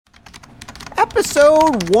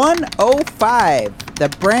Episode 105, The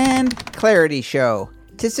Brand Clarity Show.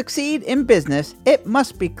 To succeed in business, it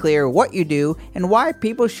must be clear what you do and why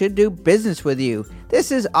people should do business with you.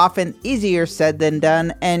 This is often easier said than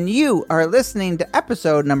done, and you are listening to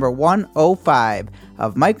episode number 105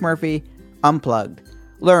 of Mike Murphy Unplugged.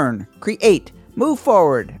 Learn, create, move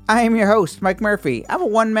forward. I am your host, Mike Murphy. I'm a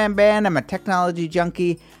one-man band. I'm a technology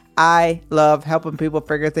junkie. I love helping people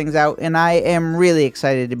figure things out, and I am really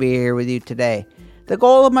excited to be here with you today. The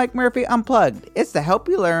goal of Mike Murphy Unplugged is to help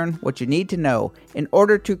you learn what you need to know in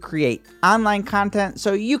order to create online content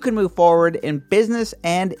so you can move forward in business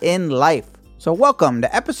and in life. So welcome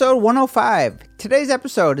to episode 105. Today's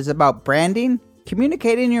episode is about branding,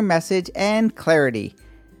 communicating your message, and clarity.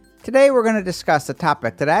 Today we're going to discuss a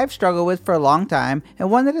topic that I've struggled with for a long time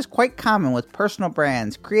and one that is quite common with personal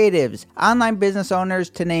brands, creatives, online business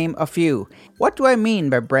owners, to name a few. What do I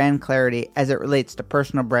mean by brand clarity as it relates to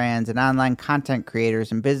personal brands and online content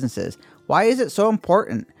creators and businesses? Why is it so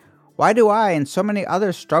important? Why do I and so many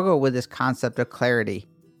others struggle with this concept of clarity?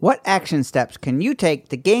 What action steps can you take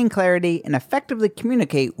to gain clarity and effectively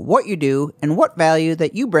communicate what you do and what value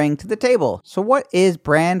that you bring to the table? So what is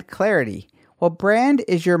brand clarity? Well, brand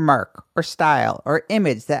is your mark or style or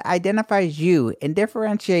image that identifies you and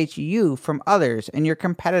differentiates you from others and your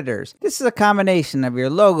competitors. This is a combination of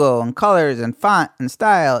your logo and colors and font and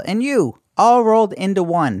style and you, all rolled into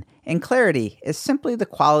one. And clarity is simply the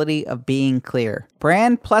quality of being clear.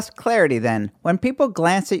 Brand plus clarity then. When people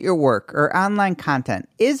glance at your work or online content,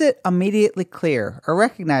 is it immediately clear or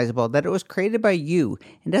recognizable that it was created by you,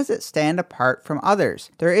 and does it stand apart from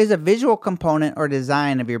others? There is a visual component or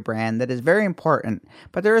design of your brand that is very important,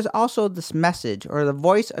 but there is also this message or the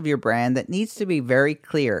voice of your brand that needs to be very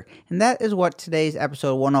clear, and that is what today's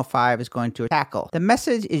episode 105 is going to tackle. The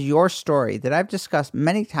message is your story that I've discussed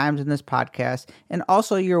many times in this podcast, and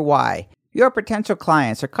also your why. Your potential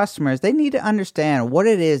clients or customers, they need to understand what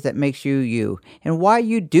it is that makes you you and why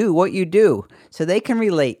you do what you do so they can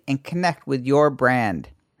relate and connect with your brand.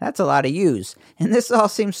 That's a lot of yous. And this all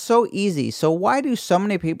seems so easy. So why do so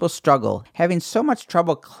many people struggle, having so much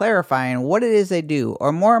trouble clarifying what it is they do,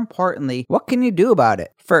 or more importantly, what can you do about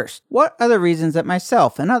it? First, what are the reasons that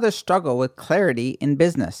myself and others struggle with clarity in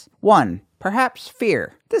business? 1. Perhaps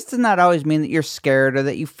fear. This does not always mean that you're scared or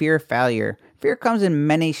that you fear failure. Fear comes in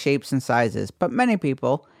many shapes and sizes, but many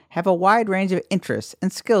people have a wide range of interests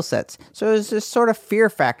and skill sets, so there's this sort of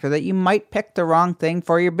fear factor that you might pick the wrong thing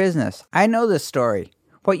for your business. I know this story.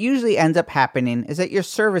 What usually ends up happening is that your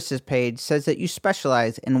services page says that you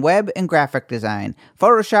specialize in web and graphic design,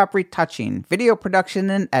 Photoshop retouching, video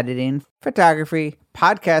production and editing, photography,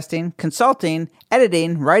 podcasting, consulting,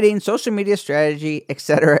 editing, writing, social media strategy,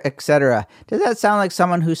 etc., etc. Does that sound like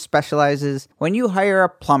someone who specializes? When you hire a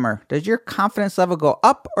plumber, does your confidence level go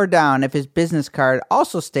up or down if his business card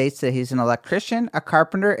also states that he's an electrician, a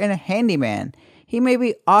carpenter, and a handyman? He may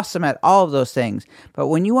be awesome at all of those things, but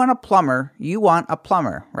when you want a plumber, you want a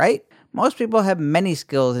plumber, right? Most people have many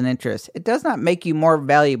skills and interests. It does not make you more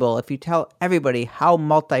valuable if you tell everybody how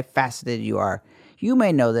multifaceted you are. You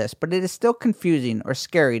may know this, but it is still confusing or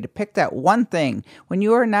scary to pick that one thing when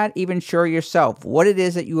you are not even sure yourself what it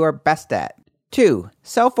is that you are best at. 2.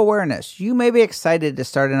 Self-awareness. You may be excited to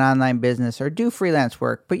start an online business or do freelance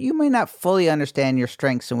work, but you may not fully understand your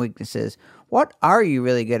strengths and weaknesses. What are you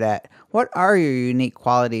really good at? What are your unique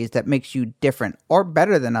qualities that makes you different or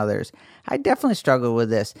better than others? I definitely struggled with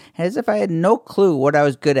this, as if I had no clue what I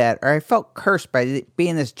was good at, or I felt cursed by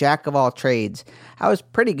being this jack of all trades. I was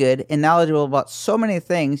pretty good and knowledgeable about so many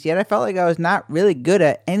things, yet I felt like I was not really good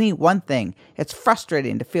at any one thing. It's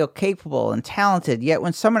frustrating to feel capable and talented, yet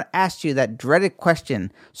when someone asks you that dreaded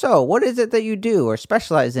question, so what is it that you do or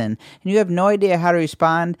specialize in, and you have no idea how to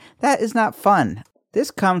respond, that is not fun. This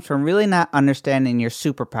comes from really not understanding your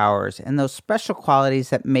superpowers and those special qualities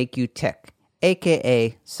that make you tick,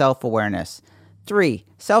 aka self-awareness. 3.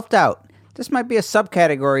 Self-doubt. This might be a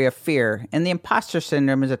subcategory of fear, and the imposter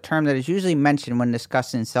syndrome is a term that is usually mentioned when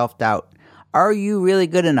discussing self-doubt. Are you really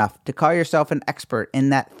good enough to call yourself an expert in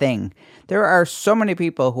that thing? There are so many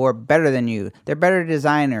people who are better than you. They're better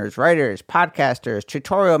designers, writers, podcasters,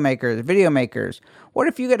 tutorial makers, video makers. What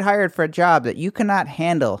if you get hired for a job that you cannot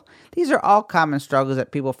handle? These are all common struggles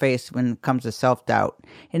that people face when it comes to self-doubt.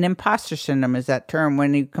 And imposter syndrome is that term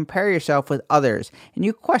when you compare yourself with others and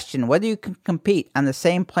you question whether you can compete on the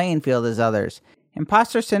same playing field as others.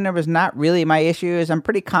 Imposter syndrome is not really my issue, as I'm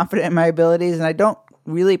pretty confident in my abilities and I don't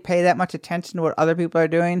really pay that much attention to what other people are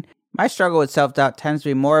doing. My struggle with self-doubt tends to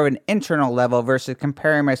be more of an internal level versus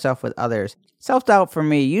comparing myself with others. Self-doubt for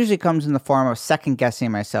me usually comes in the form of second-guessing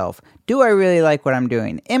myself. Do I really like what I'm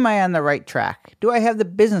doing? Am I on the right track? Do I have the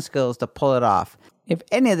business skills to pull it off? If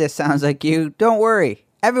any of this sounds like you, don't worry.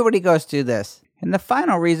 Everybody goes through this. And the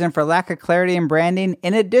final reason for lack of clarity in branding,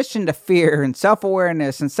 in addition to fear and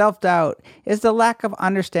self-awareness and self-doubt, is the lack of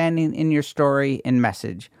understanding in your story and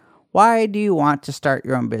message. Why do you want to start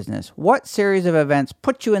your own business? What series of events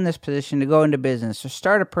put you in this position to go into business or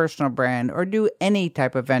start a personal brand or do any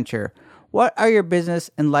type of venture? What are your business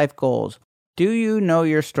and life goals? Do you know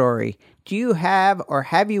your story? Do you have or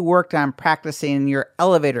have you worked on practicing your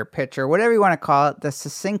elevator pitch or whatever you want to call it that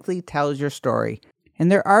succinctly tells your story? And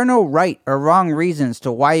there are no right or wrong reasons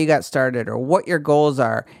to why you got started or what your goals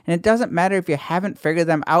are. And it doesn't matter if you haven't figured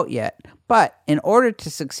them out yet. But in order to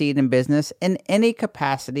succeed in business in any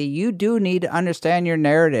capacity, you do need to understand your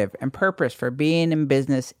narrative and purpose for being in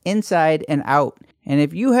business inside and out. And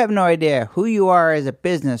if you have no idea who you are as a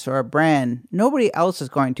business or a brand, nobody else is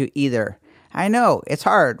going to either. I know, it's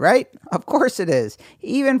hard, right? Of course it is.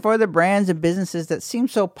 Even for the brands and businesses that seem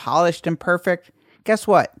so polished and perfect. Guess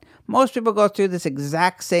what? Most people go through this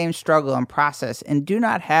exact same struggle and process and do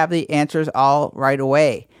not have the answers all right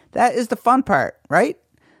away. That is the fun part, right?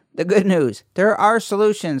 The good news, there are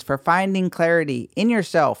solutions for finding clarity in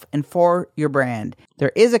yourself and for your brand.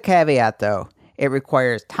 There is a caveat though. It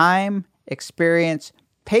requires time, experience,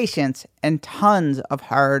 patience, and tons of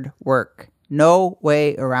hard work. No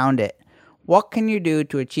way around it. What can you do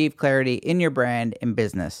to achieve clarity in your brand and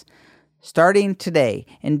business? Starting today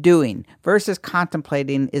and doing versus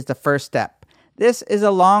contemplating is the first step. This is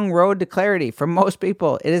a long road to clarity for most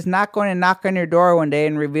people. It is not going to knock on your door one day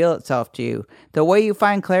and reveal itself to you. The way you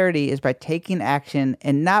find clarity is by taking action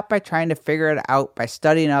and not by trying to figure it out by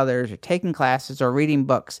studying others or taking classes or reading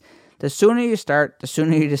books. The sooner you start, the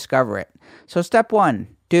sooner you discover it. So step 1,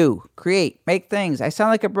 do, create, make things. I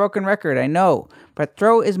sound like a broken record, I know, but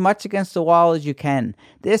throw as much against the wall as you can.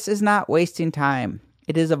 This is not wasting time.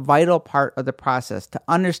 It is a vital part of the process to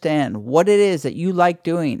understand what it is that you like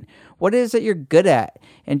doing, what it is that you're good at,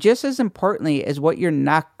 and just as importantly as what you're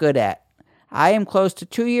not good at. I am close to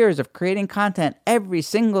 2 years of creating content every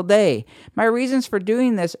single day. My reasons for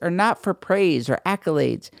doing this are not for praise or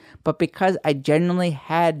accolades, but because I genuinely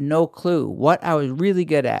had no clue what I was really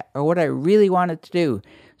good at or what I really wanted to do.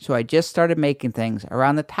 So I just started making things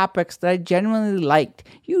around the topics that I genuinely liked.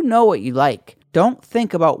 You know what you like. Don't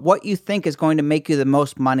think about what you think is going to make you the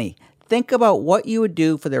most money. Think about what you would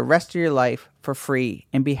do for the rest of your life for free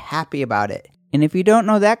and be happy about it. And if you don't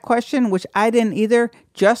know that question, which I didn't either,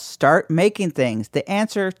 just start making things. The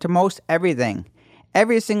answer to most everything.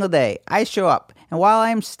 Every single day, I show up. And while I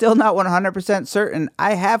am still not 100% certain,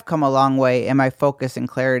 I have come a long way in my focus and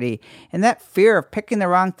clarity. And that fear of picking the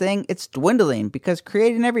wrong thing, it's dwindling because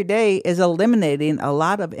creating every day is eliminating a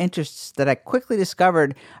lot of interests that I quickly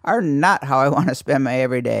discovered are not how I want to spend my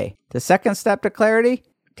everyday. The second step to clarity?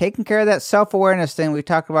 Taking care of that self-awareness thing we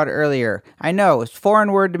talked about earlier. I know, it's a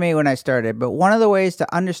foreign word to me when I started, but one of the ways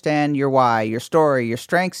to understand your why, your story, your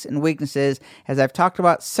strengths and weaknesses, as I've talked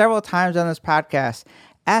about several times on this podcast,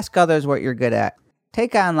 ask others what you're good at.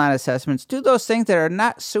 Take online assessments. Do those things that are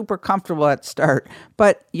not super comfortable at the start,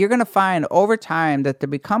 but you're going to find over time that to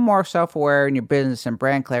become more self-aware in your business and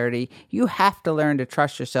brand clarity, you have to learn to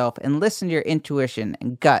trust yourself and listen to your intuition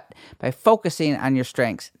and gut by focusing on your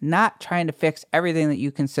strengths, not trying to fix everything that you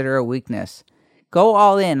consider a weakness. Go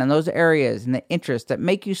all in on those areas and the interests that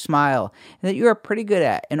make you smile and that you are pretty good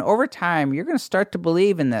at. And over time, you're going to start to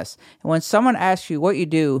believe in this. And when someone asks you what you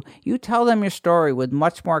do, you tell them your story with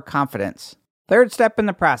much more confidence. Third step in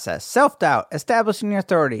the process, self-doubt, establishing your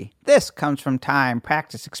authority. This comes from time,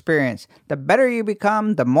 practice, experience. The better you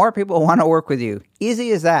become, the more people want to work with you.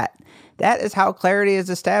 Easy as that. That is how clarity is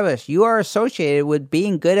established. You are associated with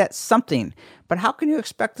being good at something. But how can you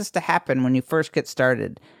expect this to happen when you first get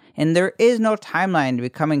started? And there is no timeline to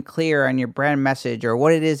becoming clear on your brand message or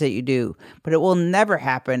what it is that you do. But it will never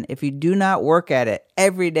happen if you do not work at it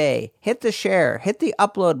every day. Hit the share, hit the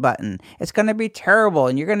upload button. It's going to be terrible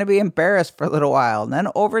and you're going to be embarrassed for a little while. And then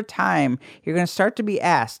over time, you're going to start to be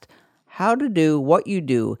asked how to do what you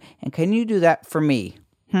do. And can you do that for me?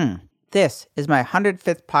 This is my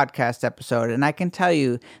 105th podcast episode, and I can tell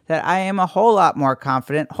you that I am a whole lot more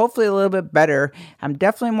confident, hopefully a little bit better. I'm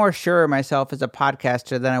definitely more sure of myself as a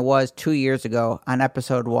podcaster than I was 2 years ago on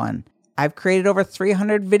episode 1. I've created over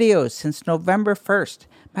 300 videos since November 1st.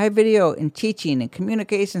 My video and teaching and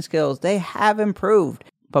communication skills, they have improved.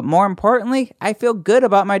 But more importantly, I feel good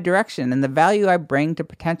about my direction and the value I bring to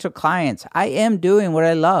potential clients. I am doing what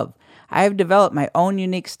I love. I have developed my own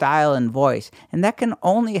unique style and voice, and that can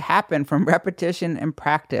only happen from repetition and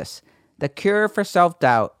practice. The cure for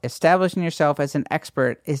self-doubt, establishing yourself as an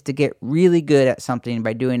expert, is to get really good at something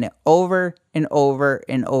by doing it over and over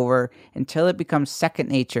and over until it becomes second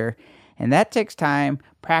nature. And that takes time,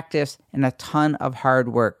 practice, and a ton of hard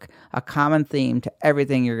work, a common theme to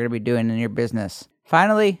everything you're going to be doing in your business.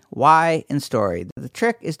 Finally, why and story. The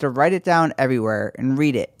trick is to write it down everywhere and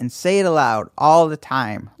read it and say it aloud all the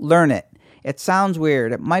time. Learn it. It sounds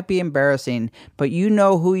weird. It might be embarrassing, but you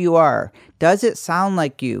know who you are. Does it sound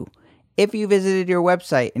like you? If you visited your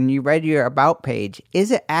website and you read your About page,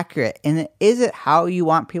 is it accurate? And is it how you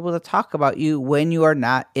want people to talk about you when you are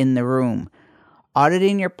not in the room?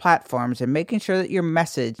 Auditing your platforms and making sure that your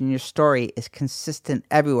message and your story is consistent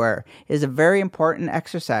everywhere is a very important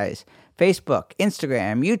exercise. Facebook,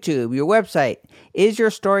 Instagram, YouTube, your website. Is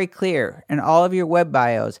your story clear in all of your web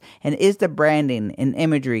bios? And is the branding and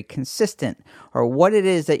imagery consistent? Or what it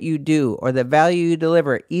is that you do or the value you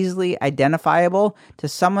deliver easily identifiable to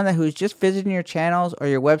someone who's just visiting your channels or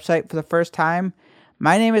your website for the first time?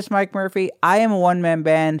 My name is Mike Murphy. I am a one-man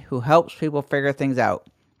band who helps people figure things out.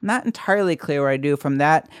 Not entirely clear what I do from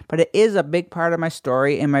that, but it is a big part of my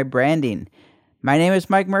story and my branding. My name is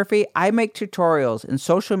Mike Murphy. I make tutorials and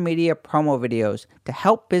social media promo videos to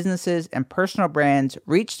help businesses and personal brands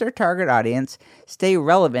reach their target audience, stay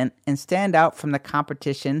relevant, and stand out from the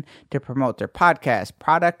competition to promote their podcast,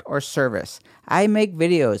 product, or service. I make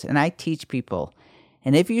videos and I teach people.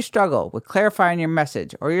 And if you struggle with clarifying your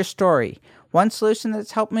message or your story, one solution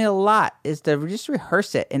that's helped me a lot is to just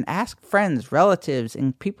rehearse it and ask friends, relatives,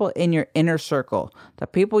 and people in your inner circle, the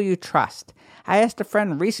people you trust. I asked a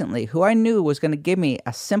friend recently who I knew was going to give me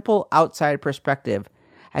a simple outside perspective.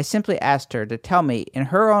 I simply asked her to tell me, in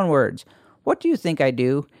her own words, what do you think I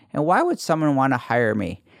do, and why would someone want to hire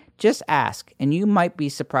me? Just ask, and you might be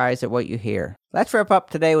surprised at what you hear. Let's wrap up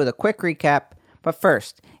today with a quick recap. But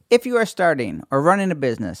first, if you are starting or running a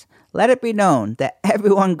business, let it be known that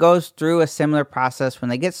everyone goes through a similar process when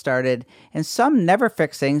they get started, and some never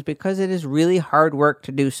fix things because it is really hard work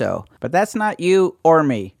to do so. But that's not you or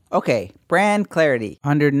me. Okay, brand clarity.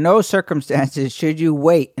 Under no circumstances should you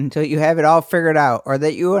wait until you have it all figured out or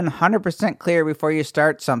that you're 100% clear before you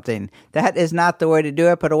start something. That is not the way to do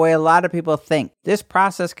it, but a way a lot of people think. This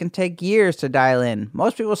process can take years to dial in.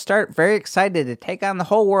 Most people start very excited to take on the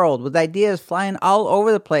whole world with ideas flying all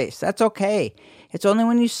over the place. That's okay. It's only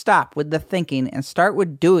when you stop with the thinking and start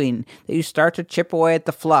with doing that you start to chip away at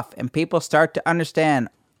the fluff and people start to understand,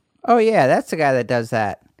 oh yeah, that's the guy that does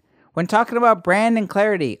that. When talking about brand and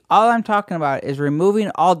clarity, all I'm talking about is removing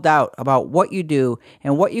all doubt about what you do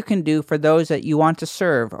and what you can do for those that you want to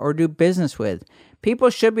serve or do business with. People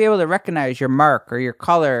should be able to recognize your mark or your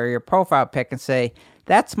color or your profile pic and say,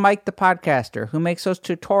 that's Mike the podcaster who makes those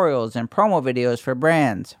tutorials and promo videos for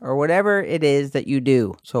brands or whatever it is that you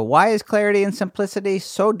do. So why is clarity and simplicity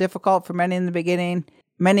so difficult for many in the beginning?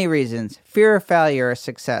 Many reasons. Fear of failure or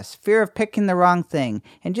success, fear of picking the wrong thing,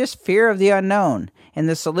 and just fear of the unknown. And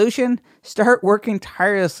the solution? Start working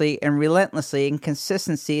tirelessly and relentlessly in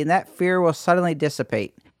consistency, and that fear will suddenly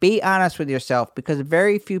dissipate. Be honest with yourself because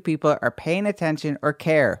very few people are paying attention or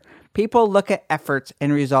care. People look at efforts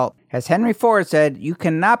and results. As Henry Ford said, you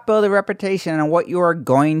cannot build a reputation on what you are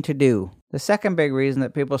going to do. The second big reason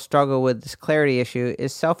that people struggle with this clarity issue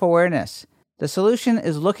is self-awareness. The solution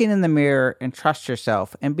is looking in the mirror and trust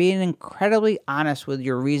yourself and being incredibly honest with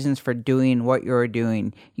your reasons for doing what you're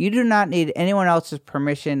doing. You do not need anyone else's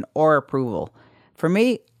permission or approval. For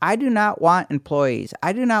me, I do not want employees.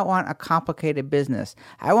 I do not want a complicated business.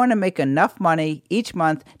 I want to make enough money each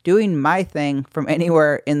month doing my thing from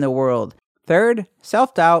anywhere in the world. Third,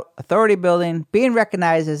 self-doubt, authority building, being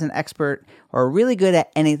recognized as an expert or really good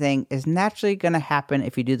at anything is naturally going to happen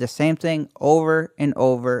if you do the same thing over and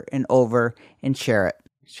over and over and share it.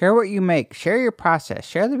 Share what you make, share your process,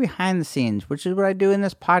 share the behind the scenes, which is what I do in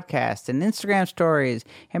this podcast and Instagram stories,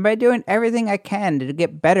 and by doing everything I can to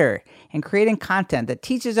get better and creating content that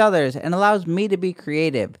teaches others and allows me to be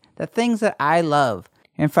creative, the things that I love.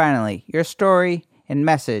 And finally, your story and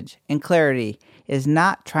message and clarity is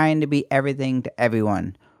not trying to be everything to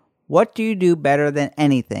everyone. What do you do better than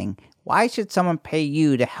anything? Why should someone pay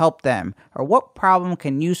you to help them? Or what problem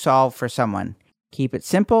can you solve for someone? Keep it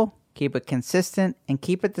simple, keep it consistent, and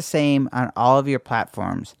keep it the same on all of your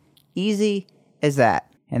platforms. Easy as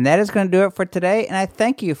that. And that is going to do it for today, and I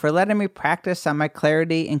thank you for letting me practice on my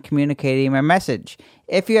clarity in communicating my message.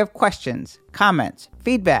 If you have questions, comments,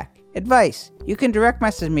 feedback, advice, you can direct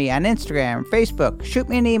message me on Instagram, Facebook, shoot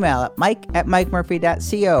me an email at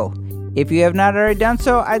mike@mikemurphy.co. If you have not already done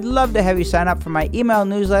so, I'd love to have you sign up for my email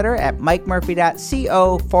newsletter at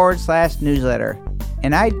mikemurphy.co/newsletter.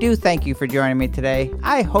 And I do thank you for joining me today.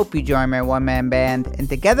 I hope you join my one-man band, and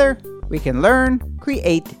together we can learn,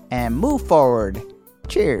 create, and move forward.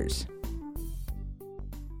 Cheers.